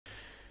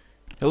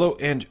Hello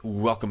and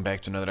welcome back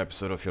to another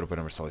episode of Europe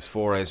Universalis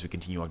 4 as we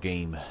continue our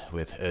game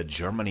with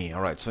Germany.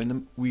 Alright, so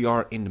we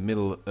are in the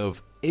middle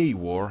of a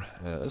war,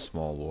 a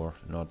small war,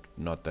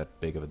 not that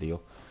big of a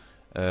deal.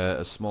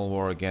 A small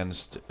war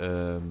against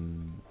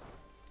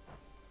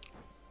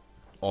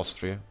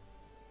Austria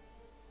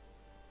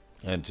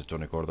and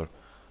Teutonic Order.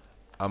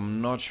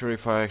 I'm not sure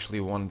if I actually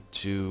want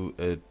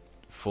to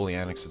fully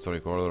annex the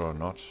Teutonic Order or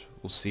not.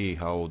 We'll see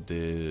how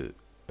the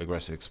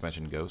aggressive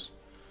expansion goes.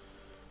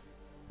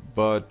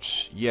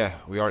 But yeah,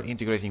 we are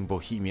integrating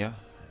Bohemia,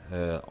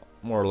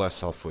 more or less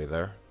halfway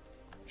there,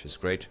 which is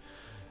great.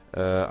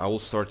 I will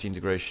start the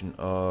integration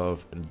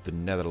of the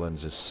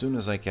Netherlands as soon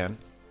as I can.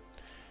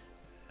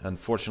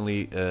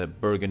 Unfortunately,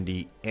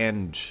 Burgundy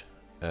and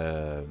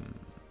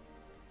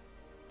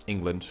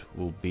England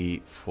will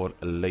be for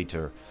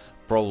later.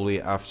 Probably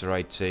after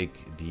I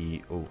take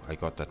the... Oh, I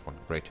got that one,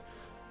 great.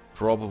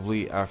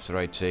 Probably after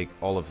I take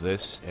all of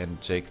this and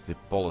take the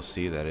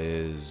policy that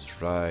is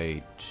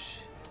right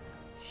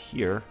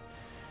here,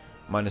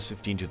 minus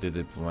 15 to the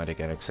diplomatic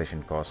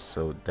annexation costs,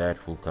 so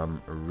that will come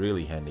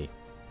really handy.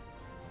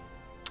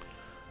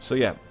 So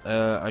yeah,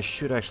 I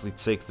should actually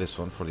take this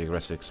one for the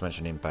aggressive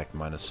expansion impact,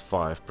 minus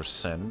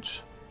 5%.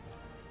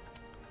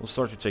 We'll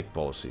start to take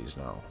policies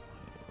now.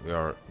 We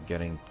are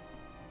getting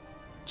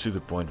to the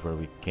point where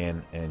we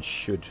can and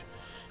should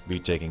be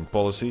taking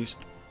policies.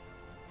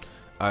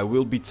 I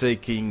will be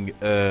taking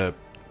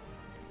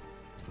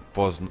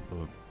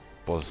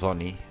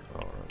Pozsony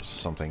or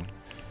something,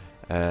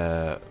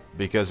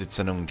 because it's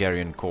an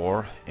Hungarian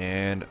core,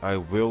 and I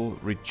will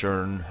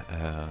return,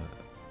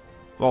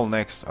 well,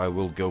 next I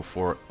will go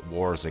for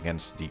wars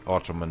against the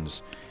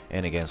Ottomans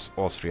and against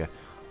Austria,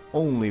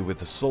 only with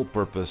the sole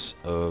purpose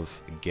of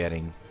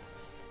getting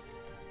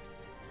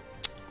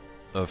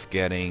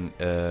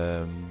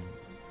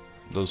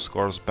those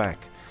scores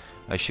back.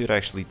 I should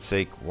actually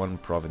take one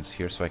province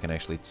here so I can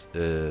actually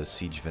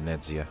siege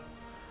Venezia.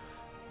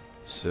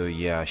 So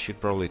yeah, I should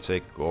probably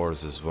take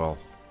Gors as well.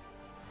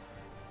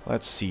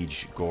 Let's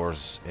siege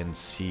Gors and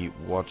see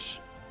what,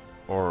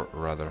 or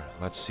rather,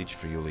 let's siege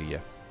Friuli, yeah.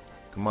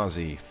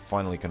 Kumazi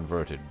finally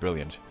converted,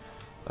 brilliant.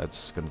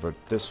 Let's convert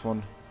this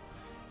one,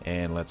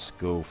 and let's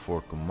go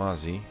for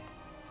Kumazi.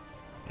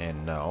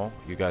 And now,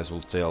 you guys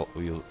will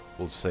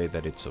say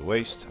that it's a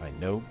waste, I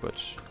know,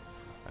 but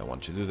I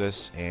want to do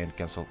this, and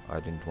cancel. I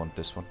didn't want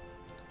this one.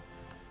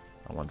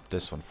 I want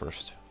this one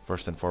first.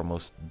 First and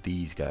foremost,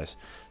 these guys,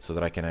 so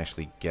that I can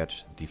actually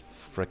get the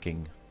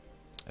fricking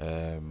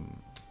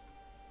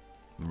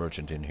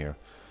merchant in here.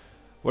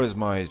 What is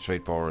my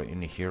trade power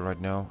in here right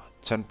now?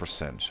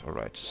 10%.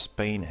 Alright,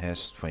 Spain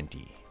has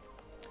 20.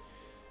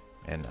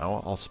 And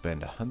now I'll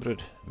spend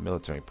 100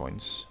 military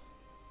points.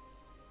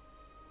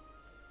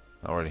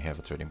 I already have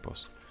a trading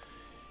post.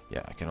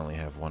 Yeah, I can only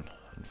have one,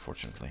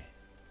 unfortunately.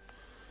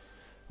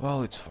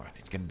 Well, it's fine.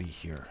 It can be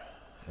here.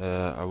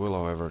 I will,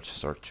 however,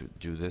 start to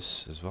do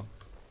this as well.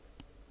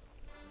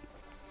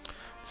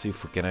 See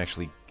if we can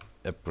actually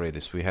upgrade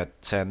this. We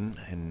had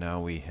 10 and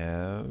now we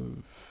have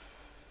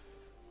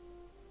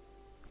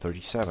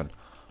 37.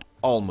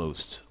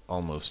 Almost.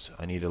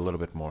 I need a little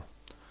bit more.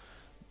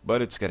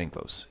 But it's getting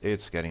close.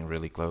 It's getting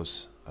really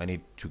close. I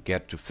need to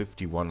get to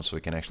 51 so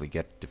we can actually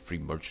get the free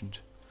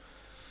merchant.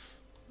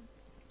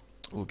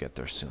 We'll get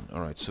there soon.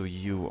 Alright, so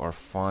you are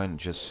fine.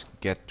 Just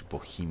get to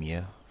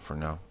Bohemia for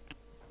now.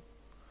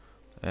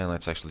 And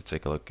let's actually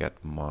take a look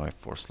at my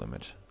force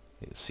limit.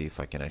 See if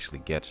I can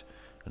actually get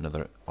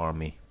another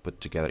army put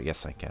together.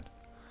 Yes, I can.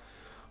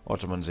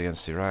 Ottomans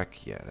against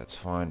Iraq. Yeah, that's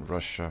fine.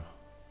 Russia.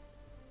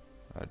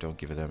 I don't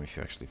give a damn if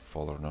you actually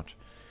fall or not.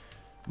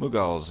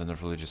 Mughals in the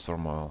religious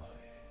turmoil.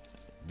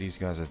 These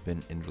guys have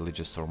been in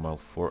religious turmoil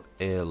for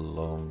a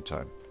long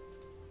time.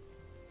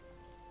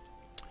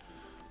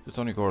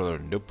 Teutonic Order,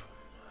 nope.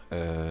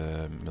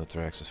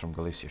 Military access from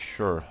Galicia,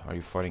 sure. Are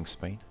you fighting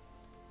Spain?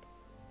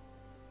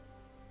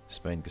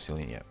 Spain,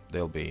 Castilian, yeah,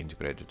 they'll be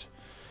integrated.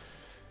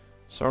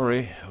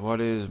 Sorry,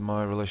 what is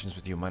my relations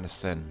with you?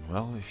 Minus 10.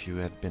 Well, if you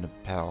had been a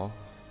pal...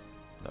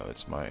 No,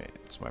 it's my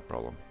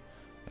problem.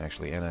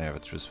 Actually, and I have a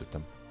truce with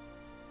them.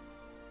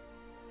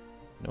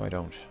 No, I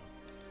don't.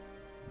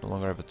 No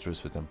longer have a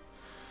truce with them.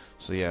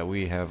 So yeah,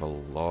 we have a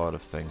lot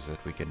of things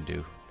that we can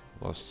do.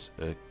 Lost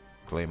a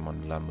claim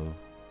on Lamu.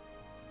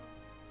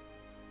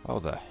 How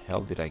the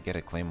hell did I get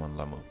a claim on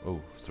Lamu? Oh,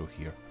 through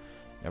here.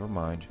 Never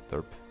mind,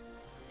 derp.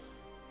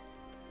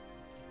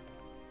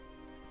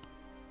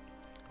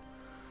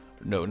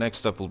 No,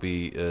 next up will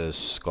be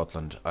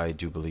Scotland, I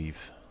do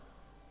believe.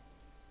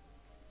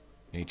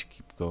 I need to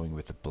keep going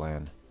with the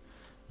plan.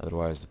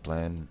 Otherwise the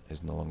plan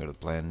is no longer the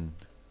plan.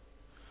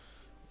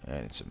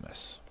 And it's a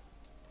mess.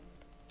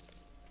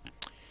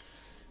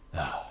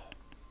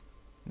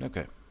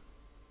 Okay.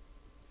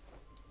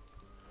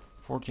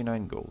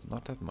 49 gold,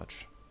 not that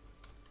much.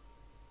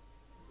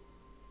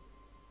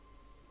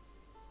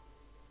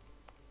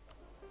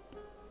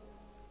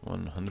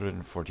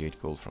 $148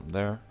 gold from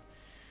there.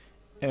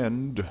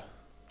 And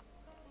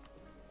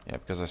yeah,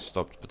 because I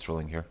stopped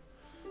patrolling here.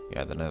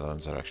 Yeah, the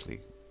Netherlands are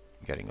actually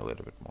getting a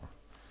little bit more.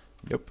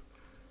 Yep.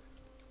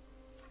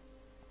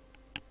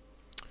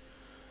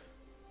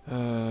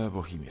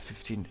 Bohemia,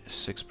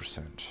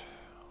 15.6%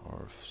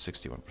 or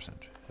 61%.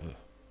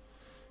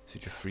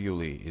 Siege of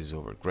Friuli is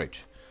over.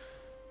 Great.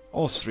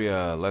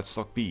 Austria, let's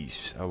talk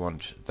peace. I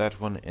want that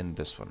one and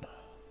this one.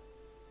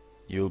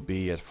 You'll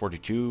be at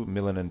 42,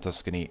 Milan and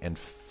Tuscany, and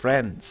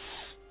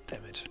France.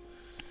 Damn it.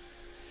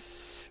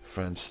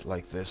 France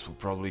like this will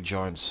probably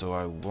join, so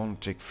I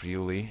won't take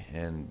Friuli,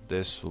 and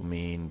this will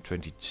mean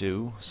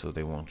 22, so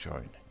they won't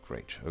join.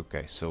 Great.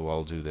 Okay, so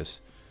I'll do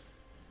this.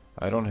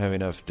 I don't have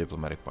enough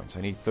diplomatic points.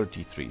 I need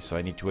 33, so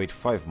I need to wait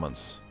 5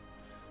 months,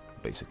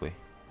 basically.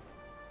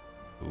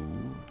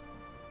 Ooh.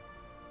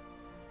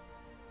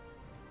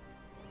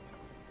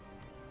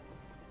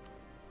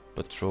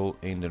 Patrol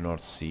in the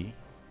North Sea.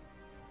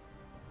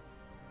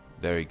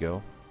 There you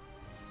go.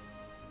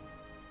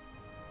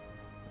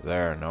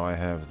 There, now I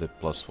have the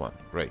 +1.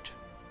 Great.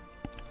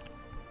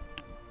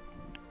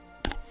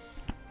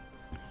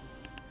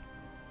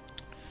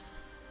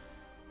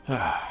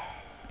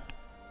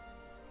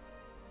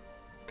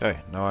 Okay,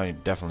 now I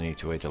definitely need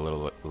to wait a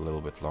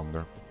little bit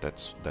longer,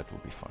 but that will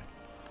be fine.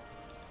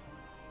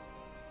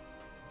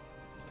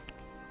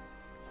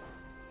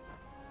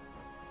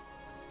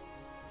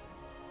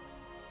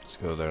 Let's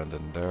go there and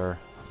then there.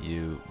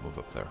 You move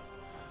up there.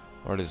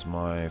 What is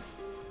my...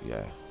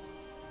 yeah.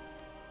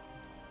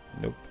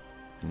 Nope.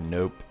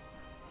 Nope.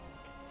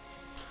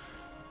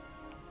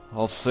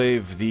 I'll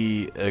save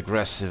the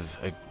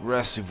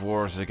aggressive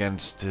wars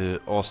against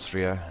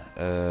Austria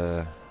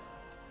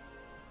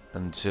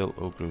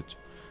until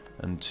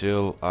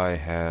until I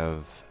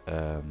have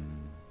well,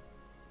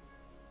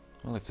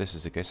 if this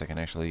is the case, I can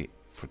actually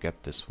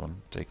forget this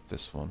one, take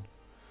this one.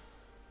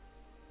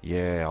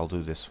 Yeah, I'll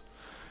do this.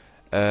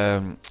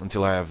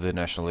 Until I have the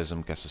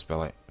nationalism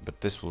Casus-Belli, but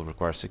this will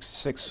require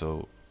 66,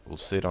 so we'll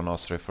sit on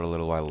Austria for a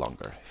little while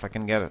longer. If I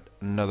can get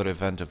another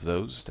event of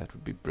those, that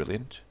would be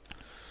brilliant.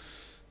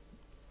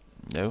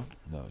 No?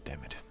 No,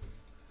 damn it.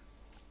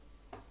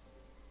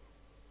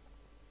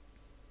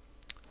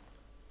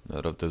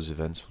 Another of those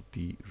events would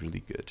be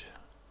really good.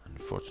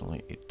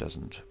 Unfortunately, it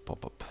doesn't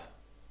pop up.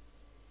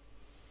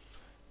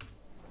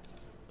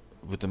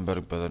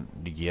 Wittenberg, but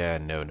yeah,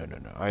 no.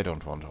 I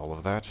don't want all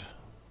of that.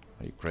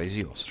 Are you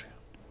crazy, Austria?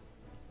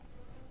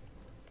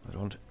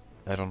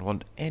 I don't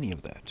want any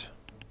of that.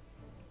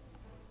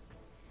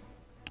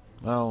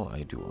 Well,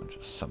 I do want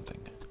just something.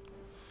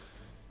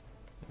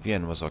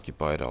 Vienna was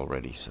occupied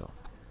already, so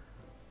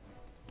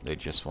they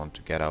just want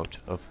to get out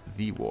of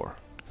the war.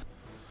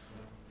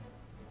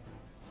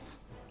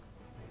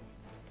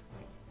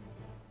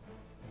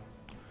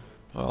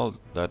 Well,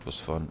 that was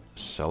fun.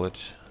 Sell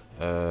it.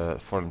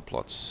 Foreign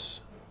plots.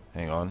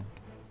 Hang on.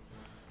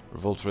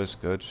 Revolt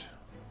risk, good.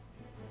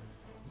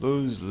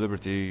 Lose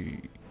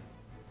liberty.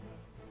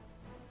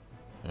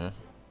 Yeah.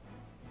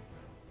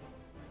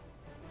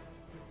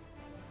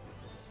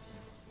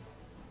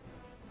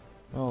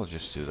 I'll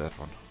just do that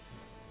one.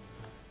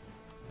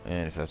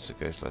 And if that's the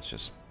case, let's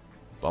just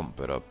bump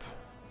it up.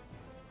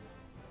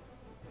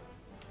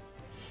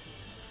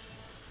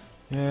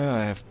 Yeah,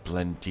 I have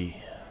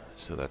plenty,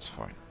 so that's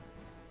fine.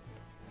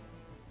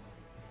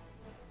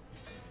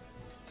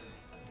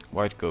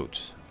 White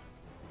coat.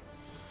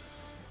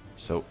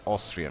 So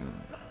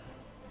Austrian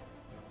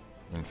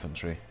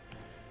infantry.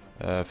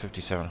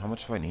 57. How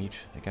much do I need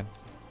again?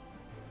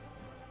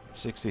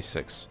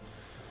 66.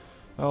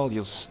 Well,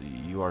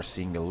 you are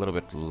seeing a little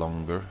bit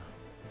longer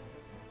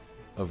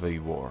of a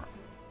war.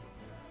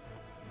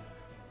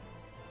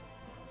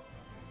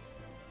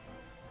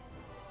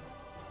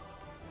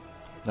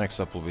 Next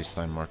up will be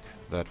Steinmark.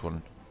 That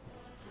one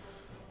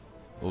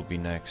will be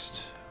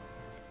next,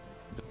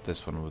 but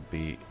this one would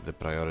be the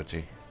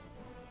priority.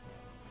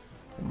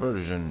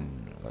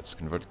 Conversion. Let's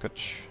convert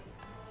Kutch.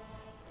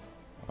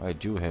 I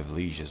do have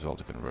Liege as well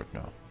to convert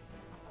now.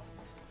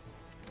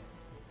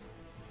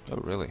 Oh,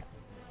 really?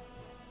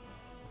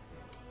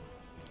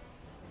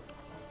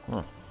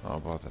 Huh, how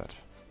about that?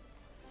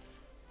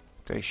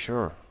 Okay,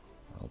 sure.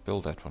 I'll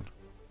build that one.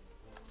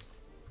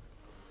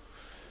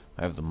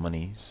 I have the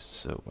monies,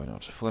 so why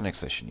not? Full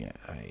annexation, yeah,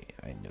 I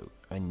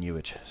knew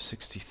it.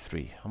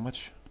 63. How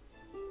much?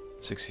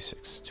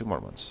 66. 2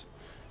 more months.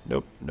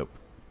 Nope.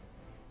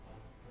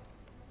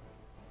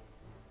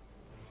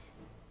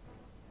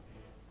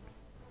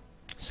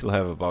 Still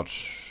have about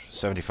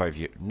 75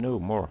 years, no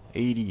more,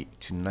 80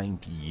 to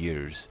 90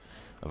 years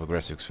of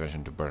aggressive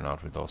expansion to burn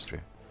out with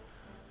Austria.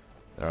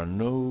 There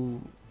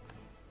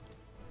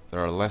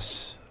are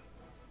less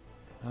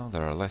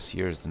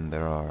years than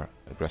there are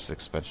aggressive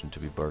expansion to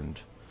be burned.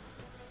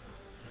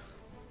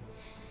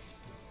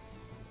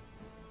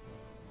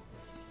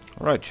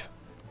 Alright,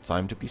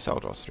 time to peace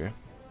out, Austria.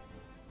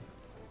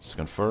 Let's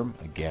confirm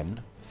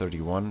again.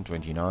 31,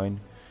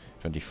 29,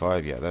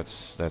 25, yeah,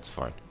 that's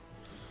fine.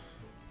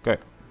 Okay,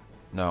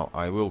 now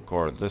I will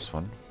core this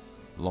one,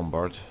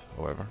 Lombard,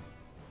 however,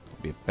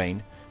 it'll be a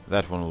pain.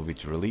 That one will be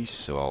to release,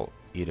 so I'll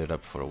eat it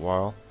up for a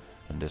while,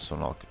 and this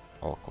one I'll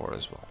core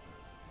as well.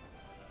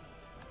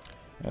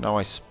 And now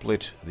I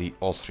split the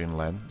Austrian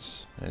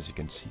lands, as you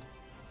can see.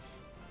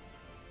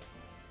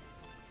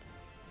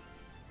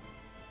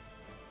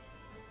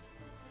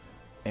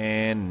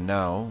 And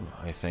now,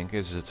 I think,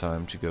 is the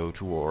time to go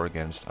to war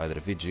against either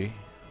Fiji,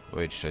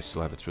 which I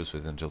still have a truce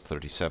with until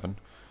 37,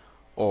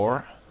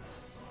 or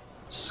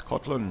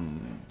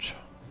Scotland.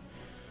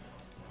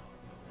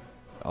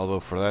 Although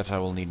for that I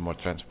will need more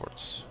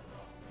transports.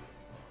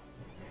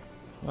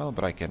 Well,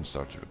 but I can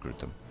start to recruit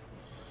them.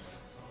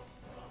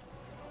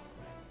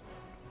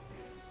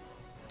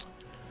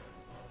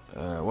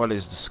 What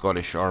is the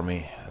Scottish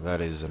army? That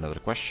is another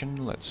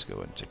question. Let's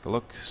go and take a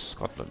look.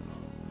 Scotland.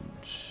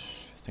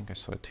 I think I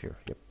saw it here.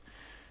 Yep.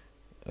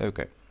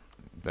 Okay.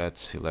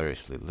 That's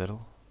hilariously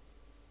little.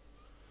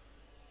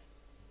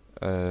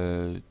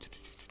 Might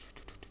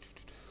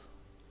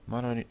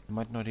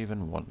not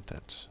even want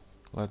that.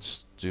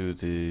 Let's do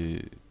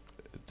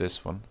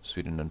this one.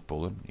 Sweden and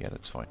Poland. Yeah,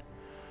 that's fine.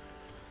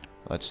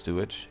 Let's do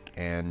it.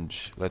 And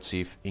let's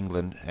see if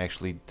England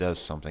actually does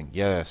something.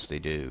 Yes, they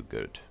do.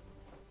 Good.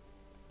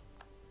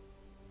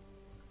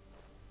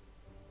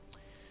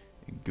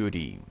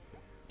 Goody.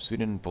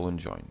 Sweden and Poland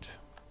joined.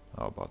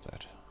 How about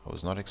that? I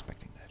was not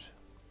expecting that.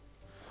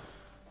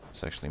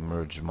 Let's actually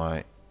merge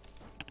my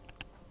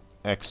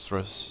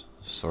extras,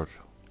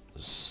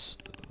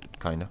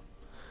 kinda.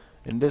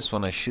 In this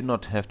one I should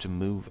not have to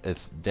move a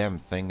damn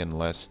thing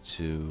unless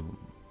to...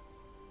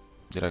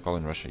 Did I call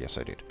in Russia? Yes,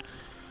 I did.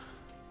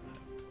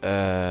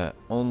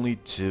 Only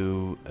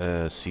to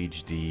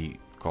siege the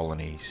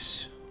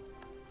colonies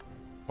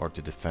or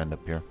to defend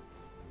up here.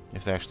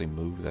 If they actually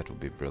move, that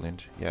would be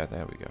brilliant. Yeah,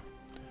 there we go.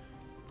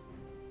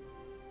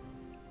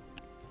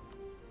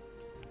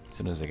 As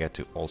soon as I get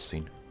to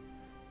Olstein,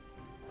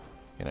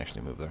 I can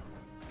actually move there.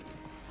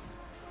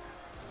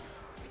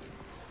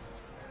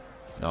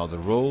 Now the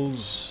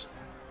roles,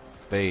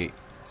 they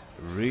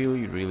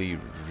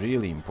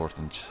really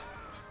important,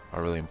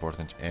 are really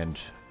important, and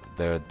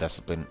their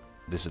discipline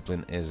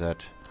is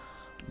at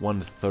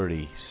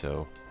 130,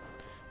 so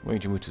I'm going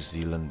to move to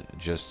Zealand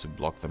just to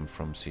block them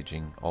from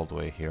sieging all the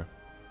way here.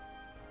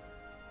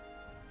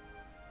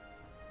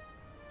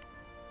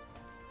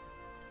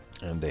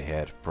 And they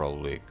had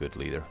probably a good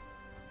leader.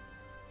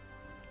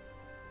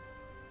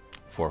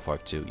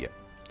 452, yeah.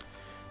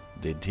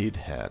 They did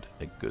had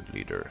a good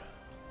leader.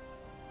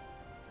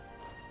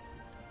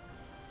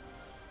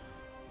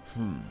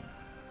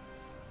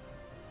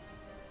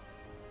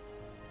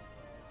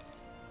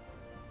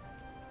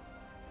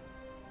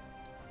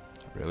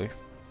 Really?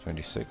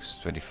 26,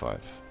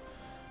 25.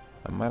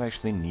 I might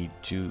actually need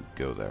to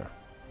go there.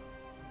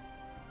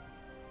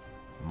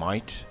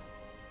 Might.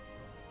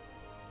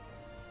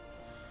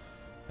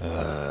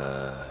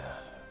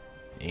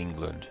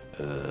 England.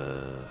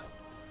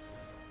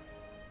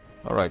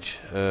 Alright,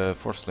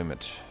 force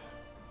limit.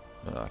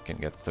 I can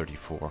get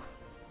 34.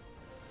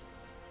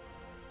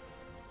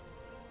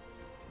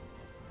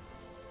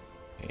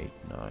 8,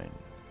 9,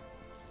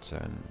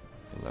 10,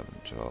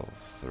 11, 12,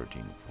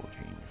 13,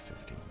 14,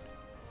 15.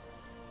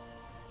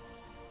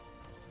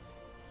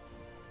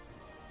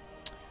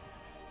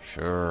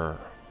 Sure.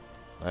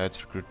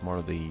 Let's recruit more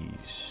of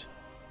these.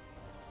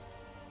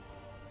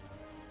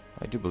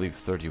 I do believe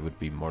 30 would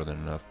be more than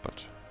enough,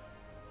 but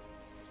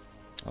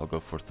I'll go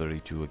for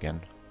 32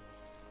 again.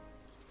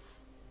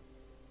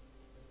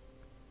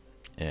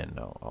 And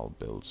now I'll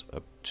build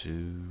up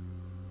to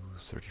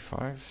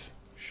 35.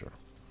 Sure.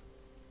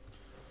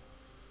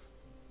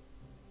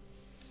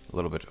 A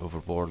little bit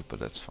overboard, but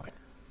that's fine.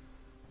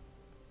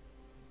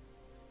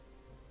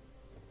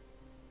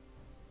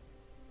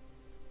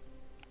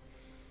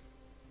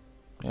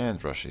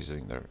 And Russia is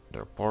doing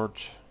their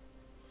part.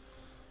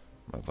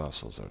 My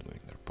vassals are doing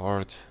their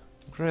part.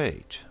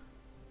 Great.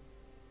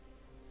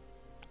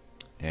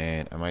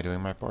 And am I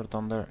doing my part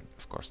on there?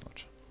 Of course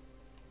not.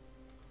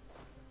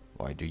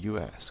 Why do you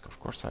ask? Of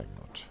course I'm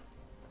not.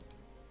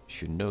 You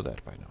should know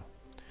that by now.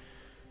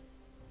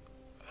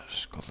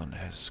 Scotland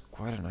has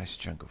quite a nice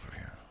chunk over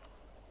here.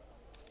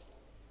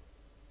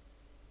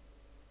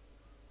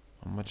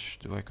 How much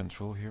do I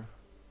control here?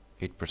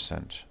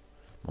 8%.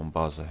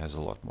 Mombasa has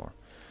a lot more.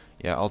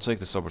 Yeah, I'll take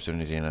this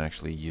opportunity and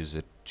actually use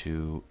it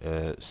to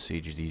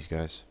siege these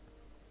guys.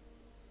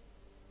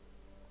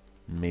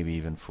 Maybe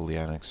even fully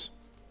annex.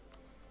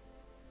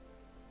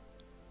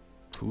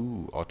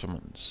 Ooh,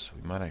 Ottomans.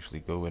 We might actually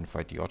go and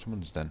fight the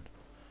Ottomans then.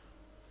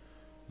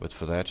 But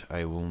for that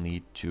I will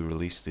need to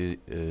release the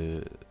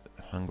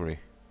Hungary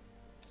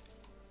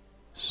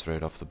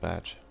straight off the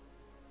bat.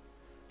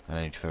 And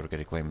I need to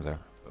fabricate a claim there.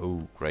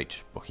 Oh,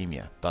 great.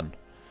 Bohemia. Done.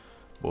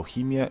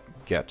 Bohemia,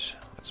 get.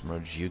 Let's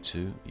merge you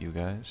two, you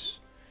guys.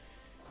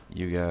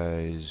 You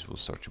guys will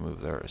start to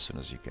move there as soon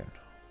as you can.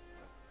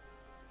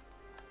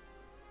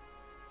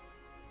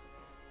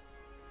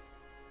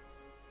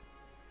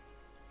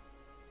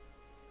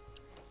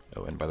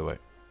 Oh, and by the way,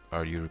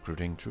 are you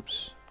recruiting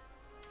troops?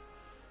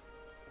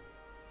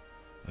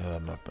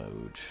 Map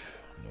mode.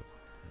 Nope,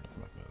 not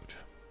map mode.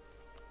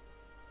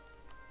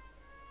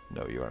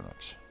 No, you are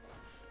not.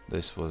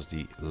 This was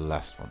the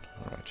last one.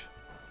 Alright.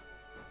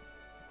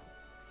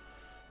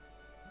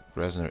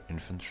 Bresner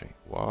infantry.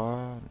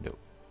 What? No.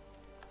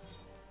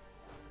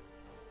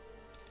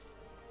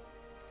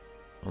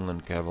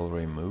 Inland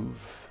cavalry move.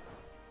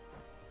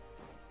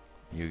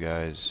 You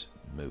guys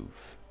move.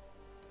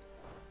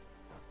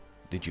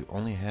 Did you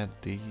only had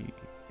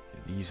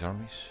these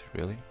armies?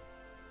 Really?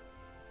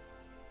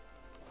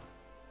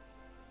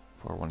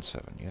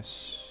 417,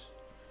 yes.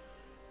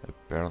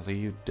 Apparently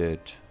you did.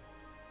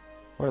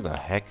 Where the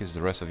heck is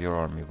the rest of your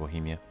army,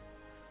 Bohemia?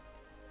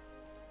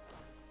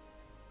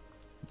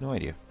 No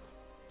idea.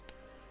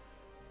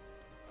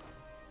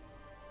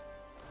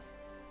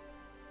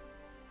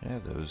 Yeah,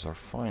 those are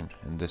fine.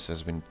 And this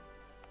has been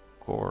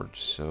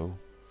gorged, so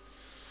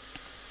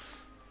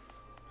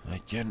I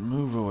can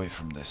move away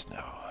from this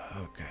now.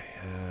 Okay,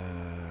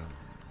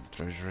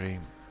 treasury.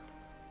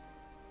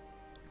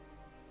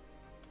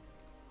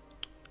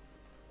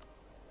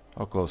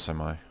 How close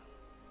am I?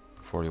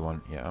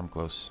 41. Yeah, I'm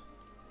close.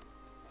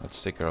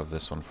 Let's take care of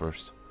this one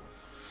first.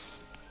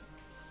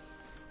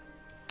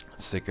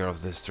 Let's take care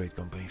of this trade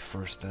company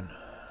first then.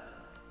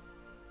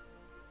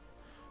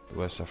 The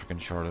West African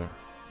Charter.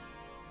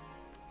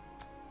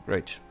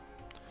 Great.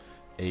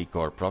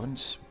 Acor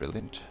province.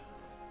 Brilliant.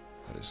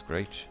 That is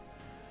great.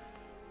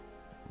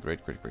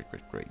 Great, great, great,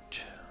 great,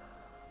 great.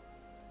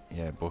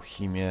 Yeah,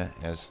 Bohemia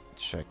has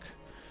Czech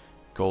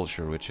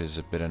culture, which is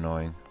a bit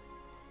annoying.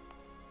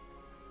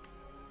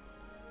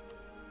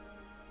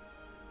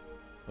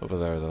 Over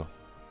there though.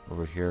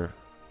 Over here.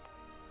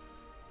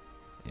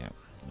 Yeah,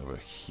 over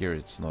here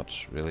it's not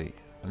really.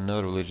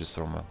 Another religious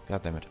turmoil.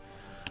 God damn it.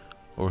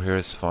 Over here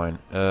is fine.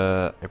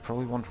 I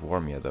probably want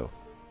Warmia though.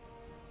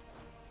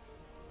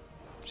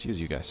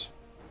 Excuse you guys.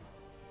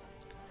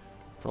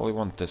 Probably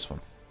want this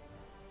one.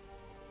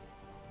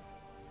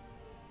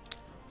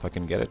 If I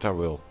can get it, I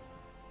will.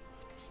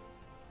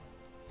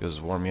 Because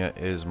Warmia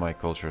is my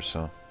culture,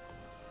 so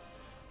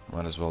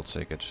might as well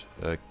take it.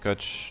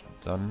 Kutch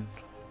done.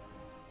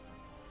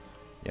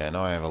 Yeah,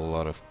 now I have a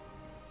lot of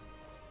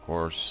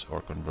cores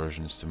or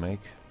conversions to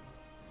make.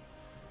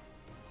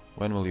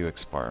 When will you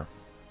expire?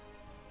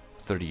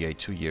 38,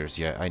 2 years.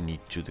 Yeah, I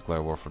need to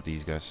declare war for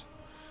these guys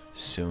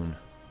soon.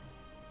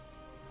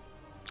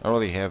 I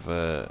already have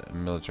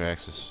military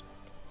access.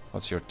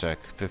 What's your tech?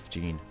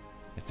 15.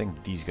 I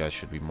think these guys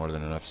should be more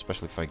than enough,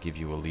 especially if I give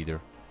you a leader.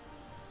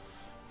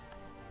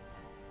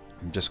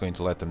 I'm just going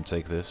to let them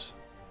take this,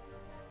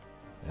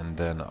 and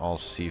then I'll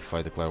see if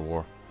I declare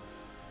war.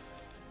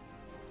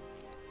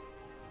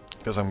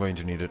 Because I'm going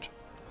to need it.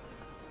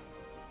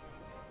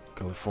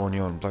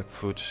 California on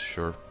Blackfoot,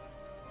 sure.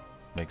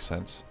 Makes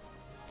sense.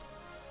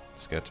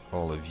 Let's get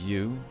all of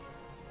you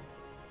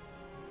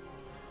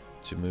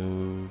to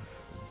move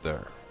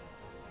there.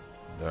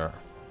 There.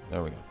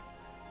 There we go.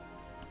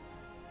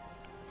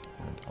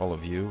 And all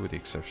of you, with the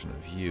exception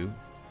of you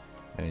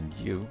and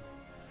you,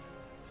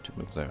 to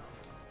move there.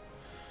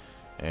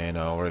 And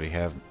I already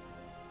have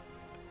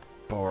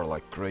power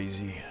like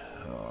crazy.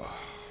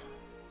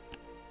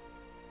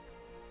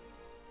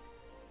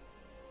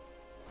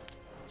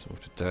 Let's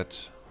move to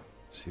that.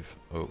 See if...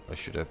 Oh, I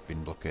should have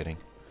been blockading.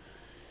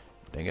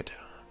 Dang it.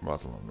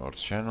 Battle on North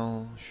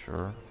Channel,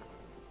 sure.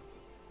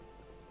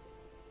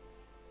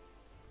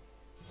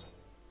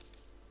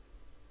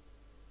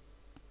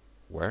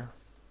 Where?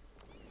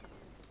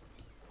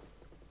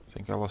 I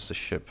think I lost a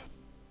ship.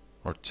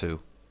 Or two.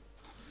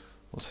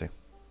 We'll see.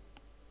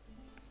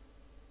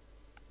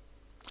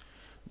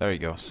 There you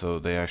go. So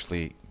they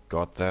actually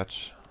got that.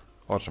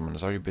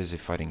 Ottomans, are you busy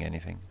fighting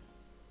anything?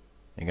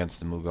 Against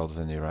the Mughals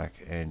in Iraq.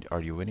 And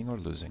are you winning or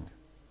losing?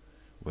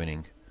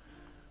 Winning.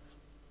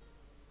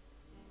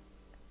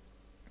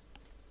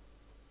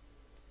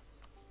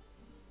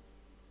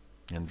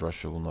 And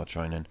Russia will not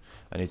join in.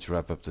 I need to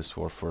wrap up this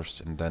war first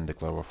and then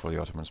declare war for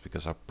the Ottomans,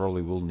 because I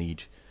probably will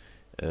need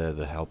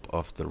the help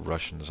of the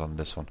Russians on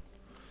this one.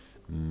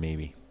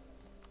 Maybe.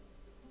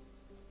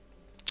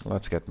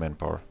 Let's get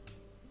manpower.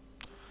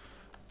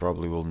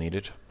 Probably will need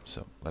it,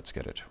 so let's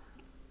get it.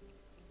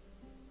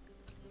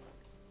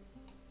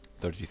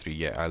 33,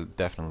 yeah, I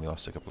definitely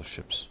lost a couple of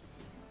ships.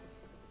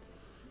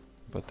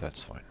 But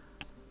that's fine.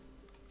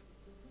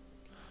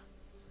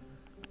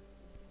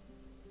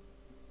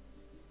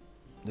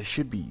 They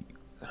should be...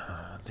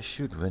 they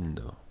should win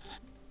though.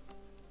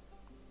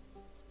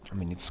 I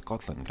mean, it's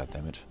Scotland,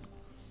 goddammit.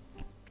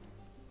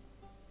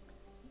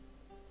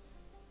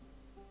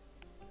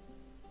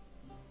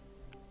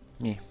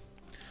 Yeah.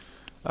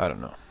 I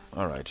don't know.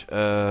 Alright.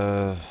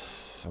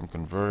 I'm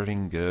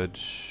converting, good.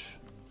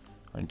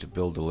 I need to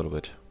build a little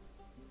bit.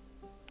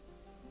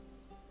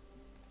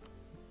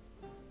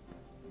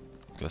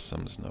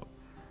 Customs, no.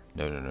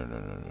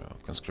 No.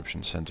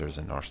 Conscription centers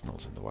and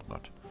arsenals and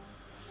whatnot.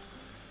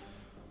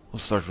 We'll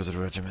start with the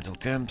regimental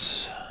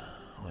camps.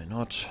 Why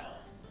not?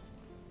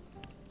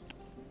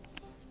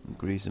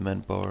 Increase the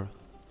manpower.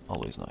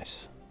 Always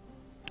nice.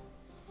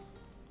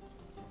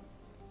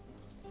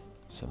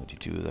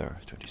 72 there,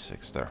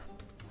 26 there.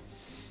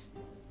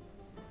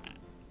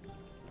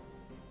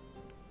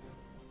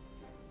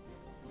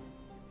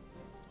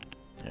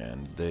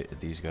 And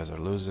these guys are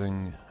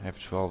losing. I have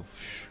 12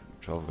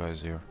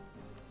 guys here.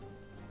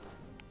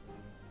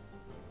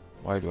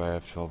 Why do I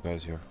have 12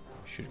 guys here?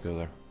 Should go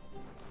there.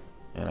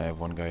 And I have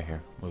one guy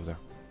here. Move there.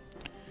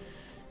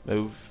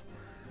 Move.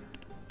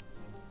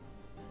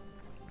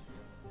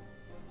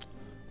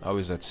 How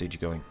is that siege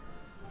going?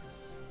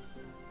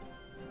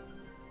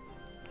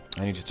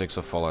 I need to take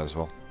Sofala as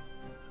well.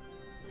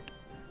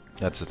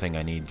 That's the thing,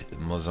 I need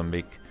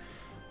Mozambique.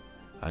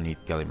 I need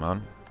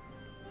Kaliman.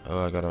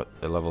 Oh, I got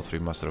a level 3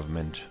 Master of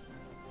Mint.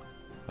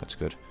 That's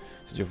good.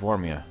 Siege of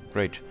Warmia,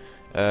 great.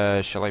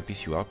 Shall I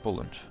piece you out,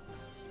 Poland?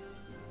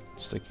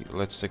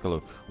 Let's take a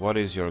look. What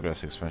is your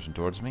aggressive expansion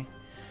towards me?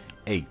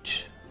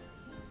 8.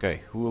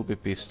 Okay, who will be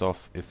pissed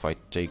off if I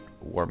take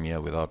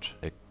Warmia without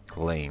a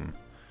claim?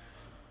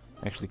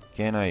 Actually,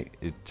 can I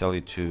tell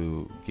you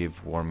to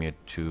give Warmia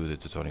to the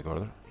Teutonic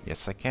Order?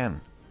 Yes, I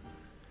can.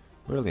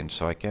 Brilliant,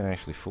 so I can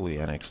actually fully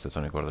annex the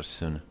Teutonic Order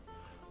soon.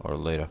 Or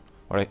later.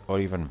 Or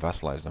even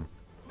vassalize them.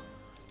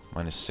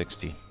 Minus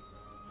 60.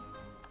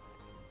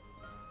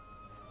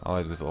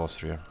 Allied with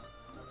Austria.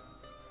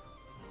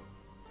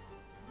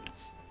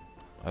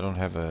 I don't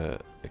have a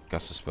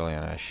Casus Belli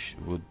and I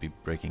would be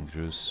breaking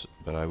truce,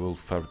 but I will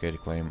fabricate a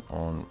claim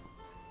on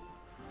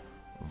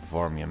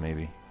Varmia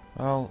maybe.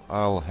 Well,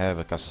 I'll have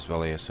a Casus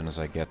Belli as soon as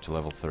I get to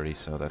level 30,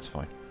 so that's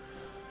fine.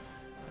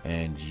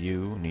 And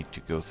you need to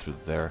go through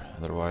there,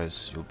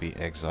 otherwise you'll be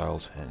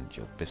exiled and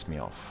you'll piss me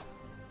off.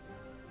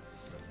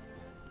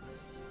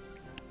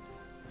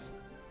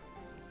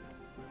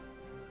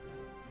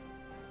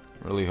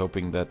 Really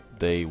hoping that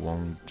they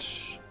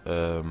won't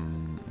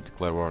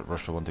declare war.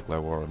 Russia won't declare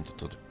war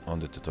on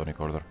the Teutonic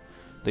Order.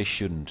 They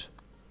shouldn't.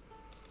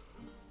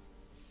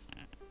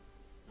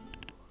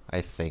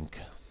 I think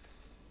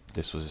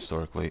this was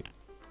historically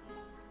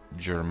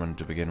German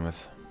to begin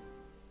with.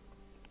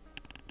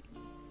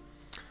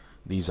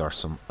 These are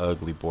some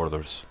ugly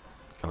borders.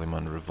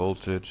 Kaliman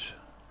revolted.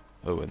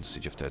 Oh, and the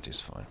Siege of Tet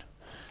is fine.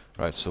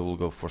 Right, so we'll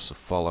go for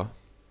Sofala.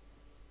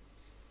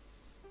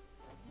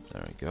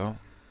 There we go.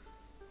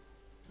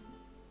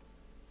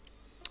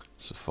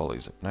 Sofala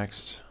is up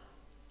next.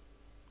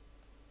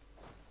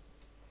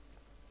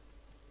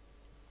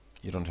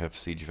 You don't have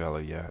siege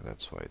value, yeah,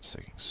 that's why it's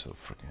taking so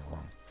freaking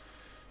long.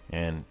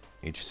 And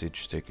each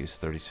siege tick is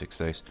 36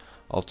 days.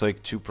 I'll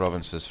take 2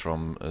 provinces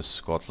from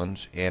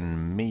Scotland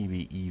and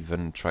maybe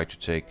even try to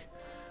take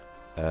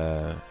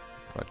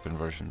right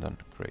conversion done,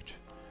 great,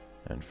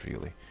 and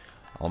freely.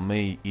 I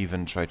may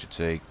even try to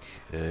take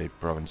a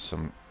province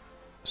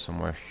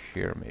somewhere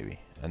here maybe,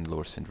 and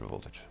Lower Sind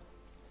revolted.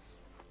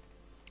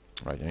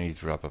 Right, I need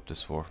to wrap up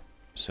this war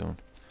soon.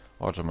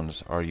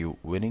 Ottomans, are you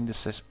winning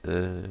this?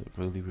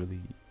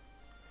 Really?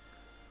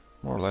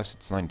 More or less,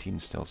 it's 19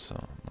 still,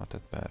 so not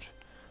that bad.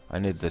 I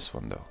need this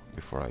one though,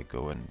 before I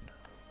go and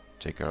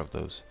take care of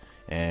those.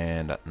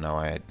 And now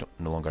I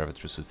no longer have a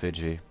truce with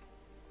Fiji.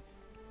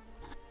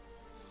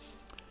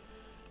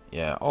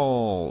 Yeah,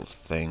 all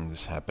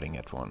things happening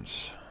at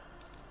once.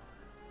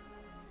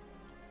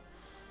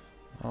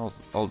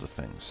 All the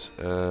things.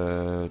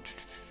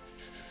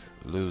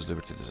 Lose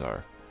Liberty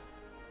Desire.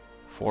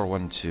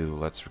 412,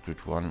 let's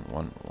recruit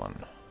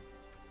 111.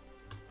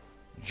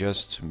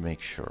 Just to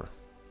make sure.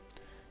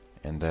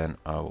 And then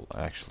I'll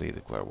actually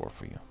declare war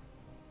for you.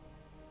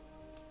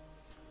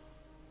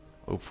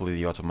 Hopefully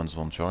the Ottomans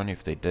won't join.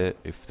 If they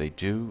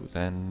do,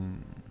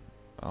 then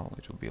well,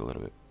 it will be a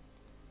little bit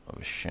of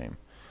a shame.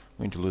 I'm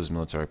going to lose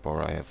military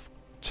power. I have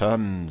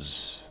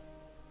tons.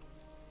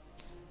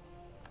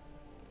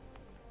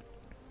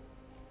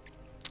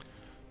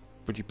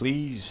 Pretty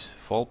please,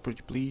 fall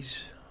pretty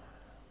please.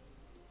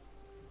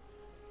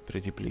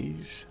 Pretty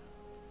please.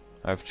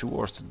 I have 2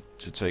 wars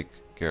to take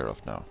care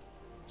of now.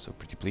 So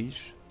pretty please.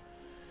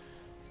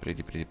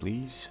 Pretty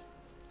please.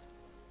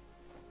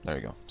 There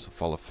you go. So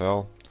Fall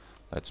fell.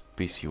 Let's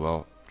piece you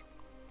out.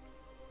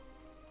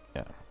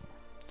 Yeah.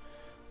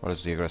 What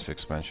is the aggressive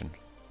expansion?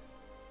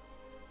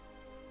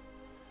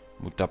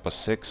 Mutapa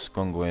 6,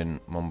 Congo and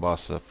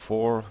Mombasa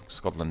 4,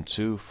 Scotland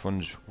 2,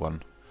 Funj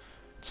 1.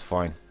 It's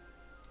fine.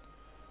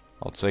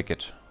 I'll take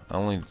it.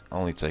 I'll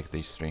only take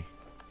these 3.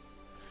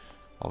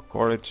 I'll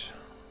core it.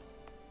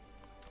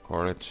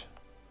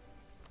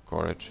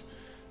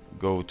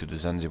 Go to the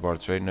Zanzibar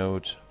trade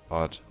node,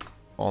 add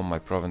all my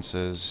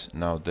provinces.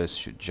 Now this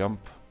should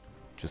jump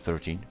to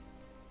 13.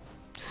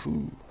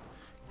 Whew.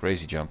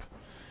 Crazy jump.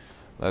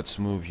 Let's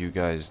move you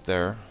guys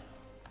there.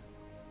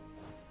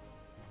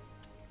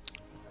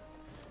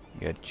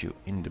 Get you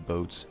in the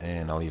boats,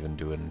 and I'll even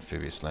do an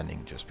amphibious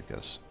landing just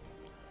because.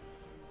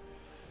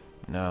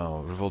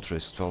 Now, revolt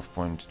risk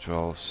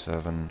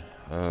 12.127,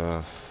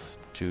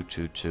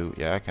 222.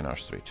 Yeah, I can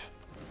R-Street.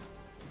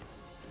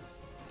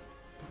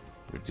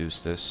 Reduce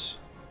this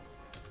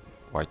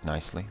quite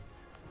nicely,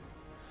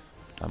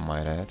 I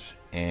might add.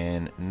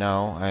 And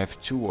now I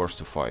have 2 wars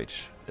to fight.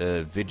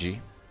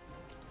 Vigi,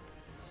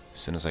 as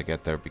soon as I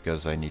get there,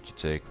 because I need to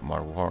take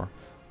Marwar.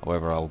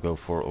 However, I'll go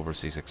for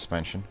overseas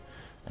expansion.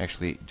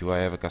 Actually, do I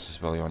have a Casus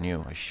Belli on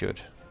you? I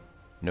should.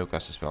 No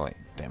Casus Belli.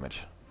 Damn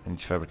it. I need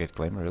to fabricate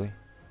claim, really?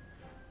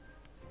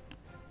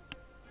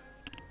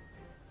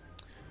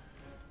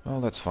 Well,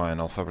 that's fine.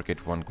 I'll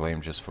fabricate 1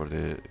 claim just for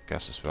the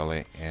Casus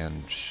Belli,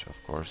 and of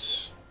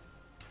course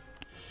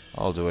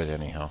I'll do it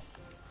anyhow.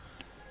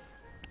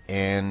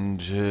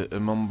 And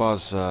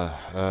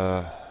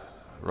Mombasa,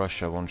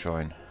 Russia won't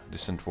join.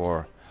 Distant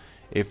war.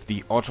 If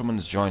the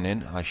Ottomans join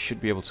in, I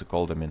should be able to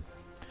call them in.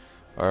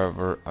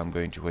 However, I'm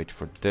going to wait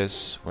for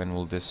this. When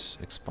will this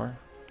expire?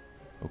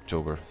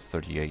 October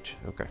 38.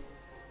 Okay.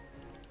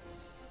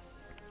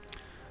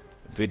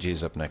 Vigi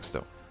is up next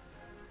though.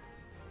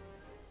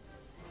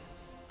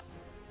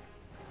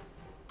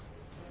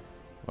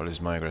 What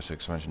is my aggressive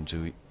expansion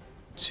to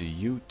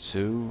you?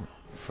 To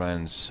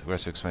France,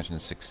 aggressive expansion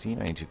is 16.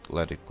 I need to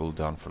let it cool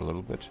down for a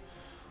little bit.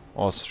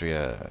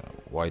 Austria,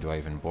 why do I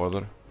even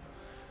bother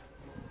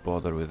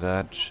with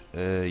that?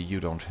 You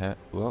don't have,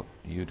 well,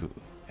 you do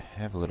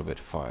have a little bit.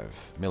 5.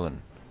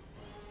 Milan,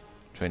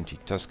 20.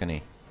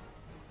 Tuscany,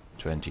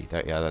 20.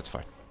 That, yeah, that's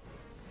fine.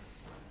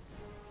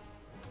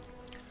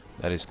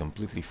 That is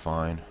completely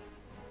fine.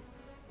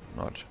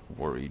 Not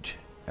worried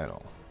at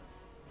all.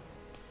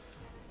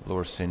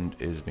 Lower Sind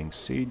is being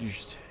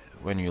sieged.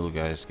 When you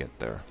guys get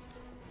there?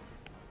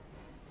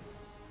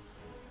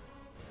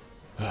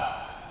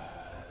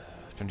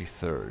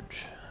 23rd.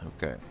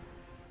 Okay.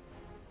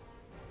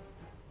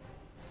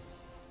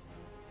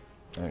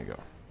 There you go.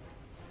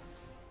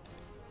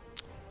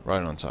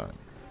 Right on time.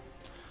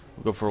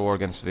 We'll go for a war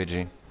against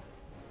Vigi.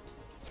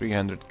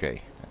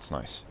 300k. That's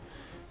nice.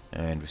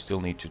 And we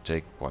still need to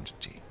take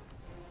quantity.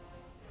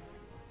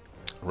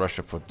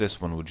 Russia for this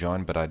one will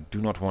join, but I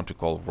do not want to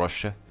call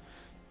Russia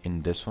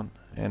in this one.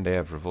 And they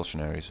have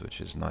revolutionaries,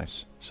 which is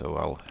nice. So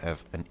I'll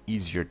have an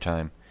easier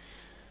time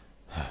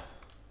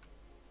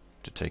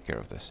to take care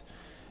of this.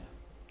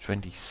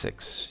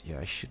 26. Yeah,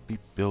 I should be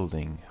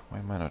building. Why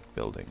am I not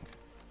building?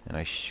 And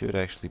I should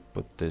actually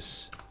put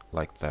this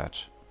like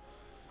that.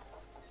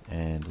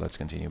 And let's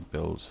continue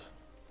build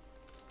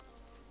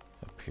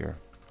up here.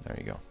 There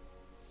you go.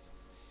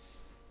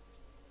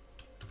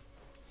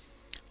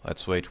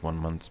 Let's wait 1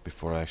 month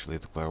before I actually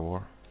declare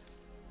war.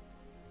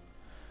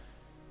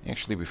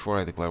 Actually, before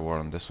I declare war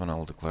on this one, I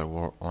will declare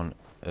war on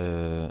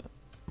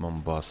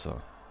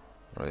Mombasa.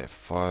 Right, I have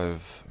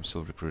 5. I'm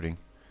still recruiting.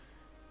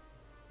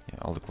 Yeah,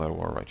 I'll declare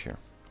war right here.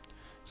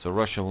 So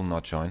Russia will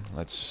not join.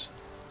 Let's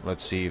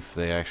see if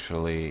they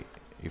actually,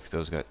 if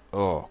those guys.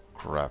 Oh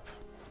crap!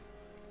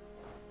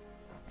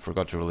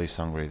 Forgot to release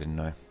Hungary, didn't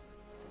I?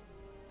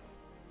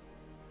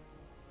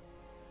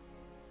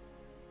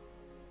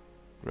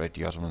 Right,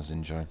 the Ottomans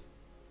didn't join.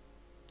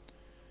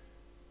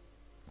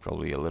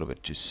 Probably a little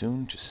bit too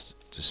soon to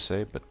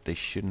say, but they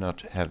should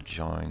not have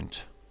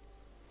joined.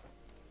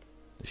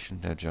 They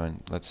shouldn't have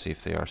joined. Let's see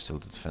if they are still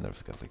the defender of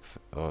the Catholic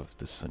of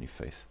the Sunni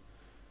faith.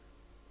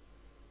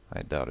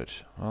 I doubt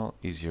it. Well,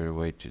 easier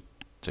way to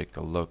take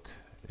a look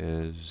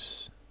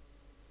is...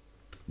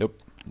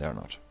 Nope, they're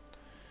not.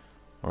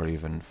 Or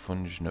even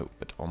Funj, no,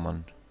 but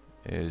Oman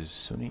is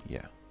Sunni,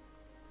 yeah.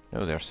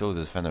 No, they're still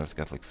the defender of the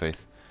Catholic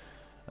faith.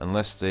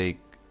 Unless they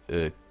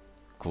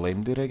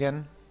claimed it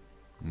again?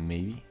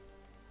 Maybe?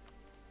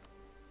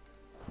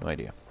 No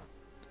idea.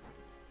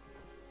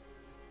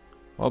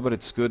 Well, but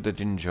it's good they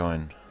didn't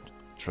join.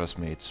 Trust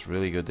me, it's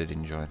really good they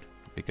didn't join.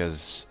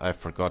 Because I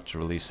forgot to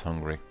release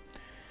Hungary.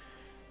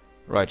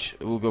 Right,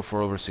 we'll go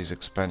for overseas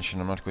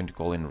expansion. I'm not going to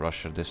call in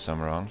Russia this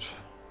time around.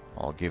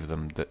 I'll give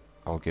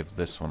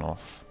this one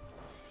off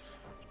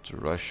to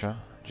Russia,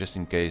 just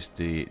in case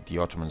the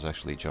Ottomans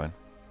actually join.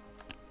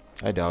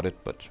 I doubt it,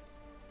 but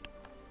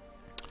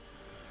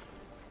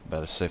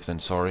better safe than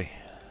sorry.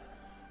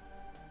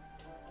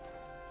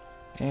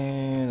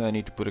 And I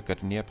need to put a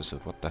cut in the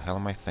episode. What the hell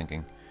am I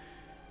thinking?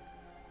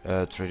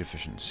 Trade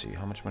efficiency.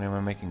 How much money am I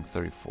making?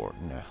 34.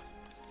 Nah.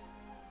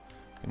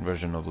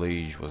 Conversion of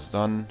liege was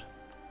done.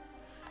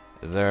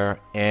 There,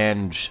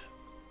 and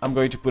I'm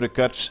going to put a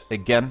cut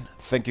again.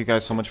 Thank you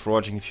guys so much for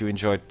watching. If you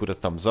enjoyed, put a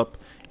thumbs up,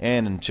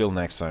 and until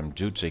next time,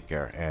 do take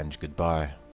care and goodbye.